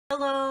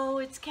Hello,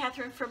 it's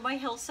Catherine from my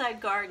hillside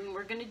garden.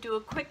 We're going to do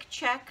a quick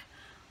check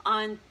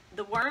on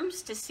the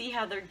worms to see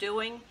how they're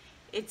doing.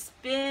 It's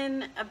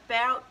been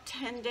about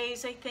 10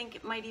 days, I think.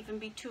 It might even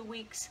be 2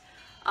 weeks.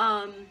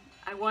 I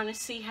want to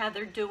see how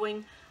they're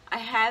doing. I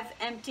have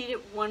emptied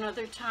it one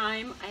other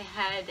time. I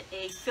had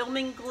a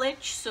filming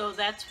glitch, so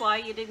that's why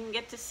you didn't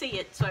get to see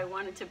it. So I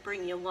wanted to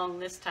bring you along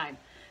this time.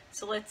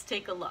 So let's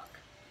take a look.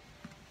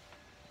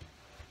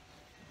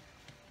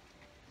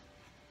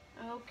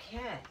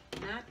 Okay,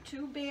 not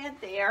too bad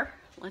there.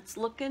 Let's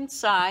look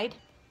inside.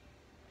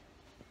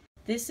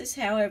 This is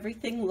how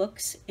everything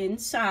looks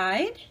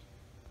inside.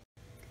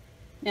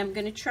 Now I'm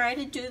going to try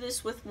to do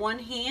this with one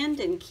hand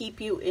and keep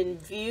you in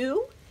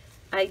view.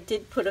 I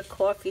did put a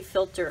coffee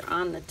filter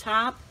on the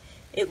top.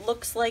 It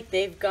looks like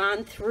they've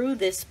gone through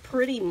this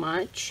pretty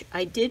much.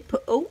 I did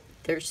put, oh,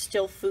 there's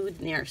still food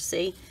in there,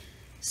 see?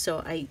 So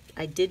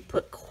I did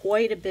put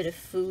quite a bit of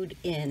food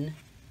in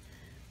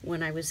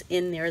when I was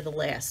in there the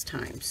last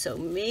time. So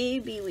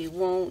maybe we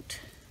won't,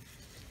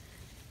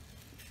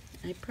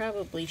 I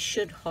probably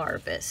should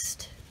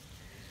harvest.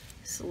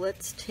 So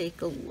let's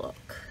take a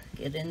look.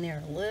 Get in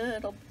there a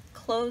little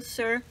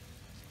closer.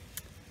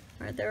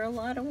 Are there a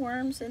lot of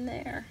worms in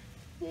there?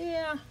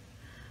 Yeah,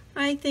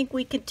 I think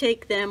we could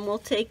take them. We'll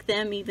take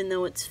them even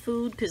though it's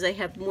food because I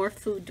have more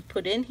food to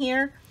put in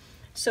here.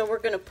 So we're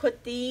gonna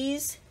put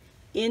these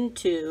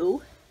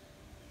into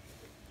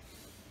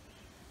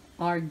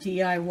our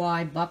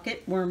DIY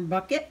bucket, worm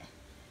bucket.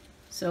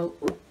 So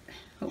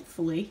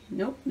hopefully,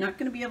 nope, not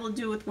gonna be able to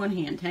do it with one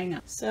hand, hang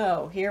on.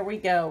 So here we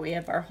go, we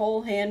have our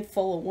whole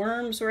handful of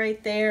worms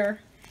right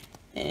there,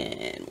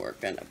 and we're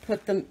gonna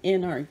put them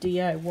in our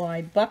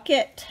DIY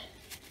bucket.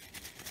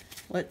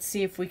 Let's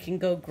see if we can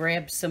go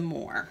grab some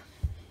more.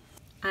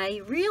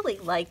 I really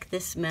like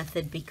this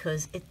method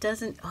because it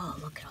doesn't, oh,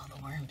 look at all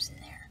the worms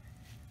in there.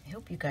 I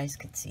hope you guys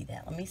could see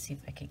that. Let me see if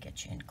I could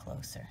get you in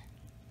closer.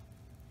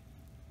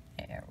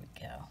 There we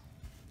go.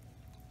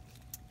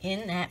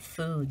 In that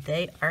food,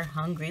 they are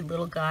hungry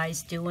little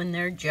guys doing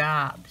their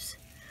jobs.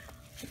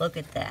 Look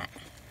at that.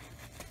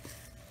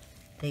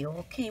 They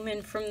all came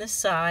in from the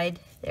side.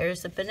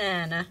 There's a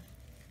banana.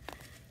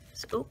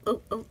 So,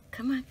 oh,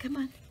 come on, come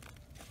on.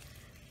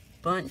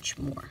 Bunch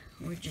more.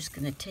 We're just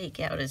gonna take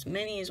out as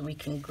many as we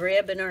can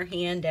grab in our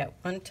hand at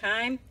one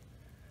time.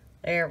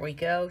 There we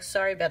go.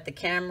 Sorry about the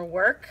camera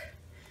work.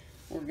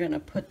 We're gonna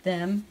put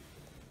them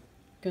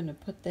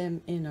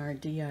in our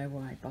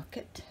DIY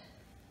bucket.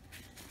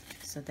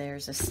 So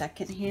there's a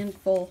second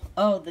handful.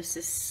 Oh, this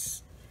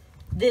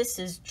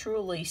is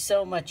truly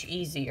so much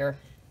easier.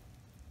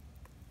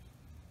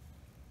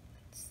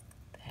 Let's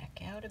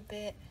back out a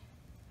bit.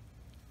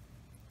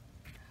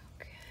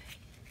 Okay.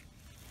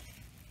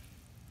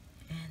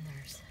 And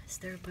is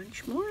there a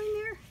bunch more in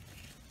there?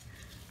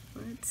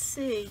 Let's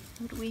see.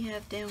 What do we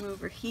have down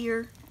over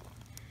here?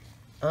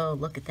 Oh,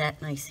 look at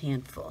that nice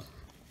handful.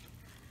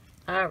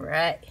 All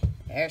right.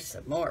 There's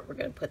some more. We're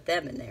going to put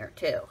them in there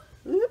too.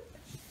 Whoop.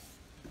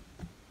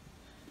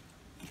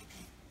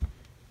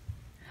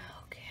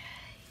 Okay.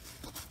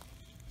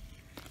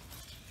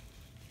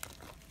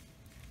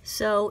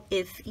 So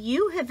if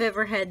you have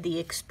ever had the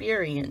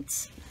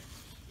experience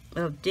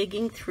of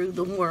digging through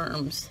the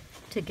worms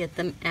to get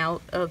them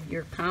out of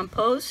your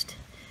compost,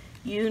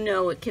 you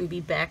know it can be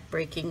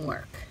backbreaking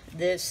work.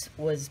 This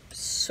was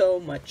so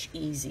much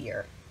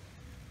easier.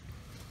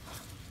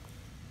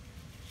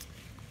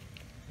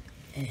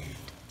 And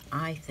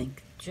I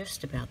think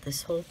just about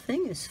this whole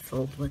thing is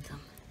filled with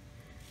them.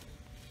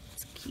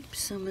 Let's keep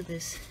some of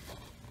this.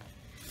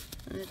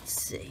 Let's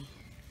see.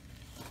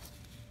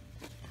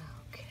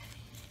 Okay,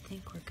 I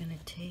think we're gonna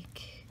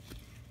take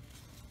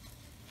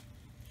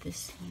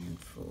this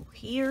handful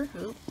here.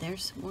 Oh,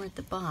 there's some more at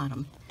the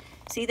bottom.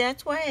 See,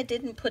 that's why I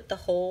didn't put the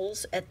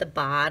holes at the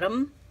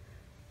bottom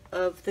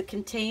of the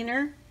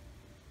container,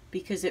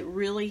 because it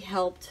really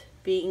helped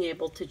being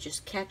able to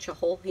just catch a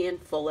whole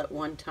handful at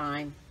one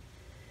time.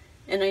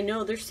 And I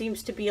know there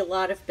seems to be a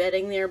lot of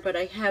bedding there, but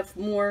I have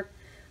more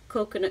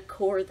coconut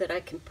coir that I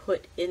can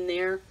put in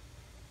there,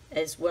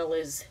 as well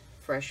as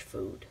fresh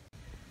food.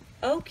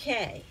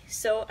 Okay,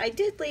 so I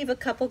did leave a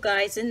couple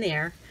guys in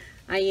there.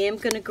 I am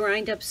going to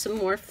grind up some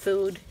more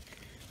food,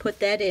 put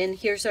that in.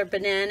 Here's our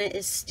banana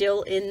is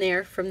still in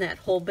there from that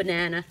whole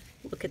banana.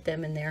 Look at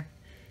them in there.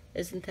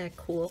 Isn't that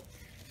cool?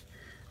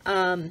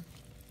 And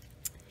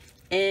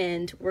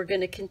we're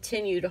going to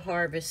continue to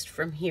harvest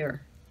from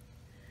here.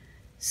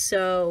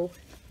 So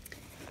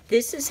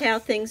this is how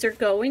things are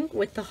going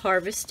with the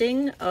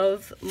harvesting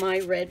of my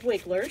red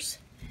wigglers.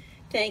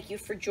 Thank you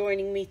for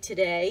joining me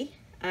today.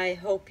 I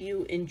hope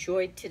you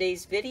enjoyed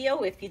today's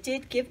video. If you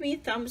did, give me a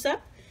thumbs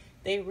up.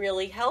 They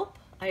really help.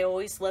 I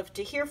always love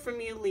to hear from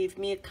you. Leave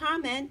me a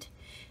comment,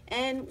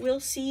 and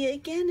we'll see you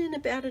again in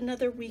about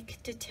another week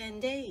to 10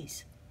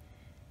 days.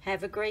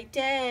 Have a great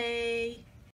day.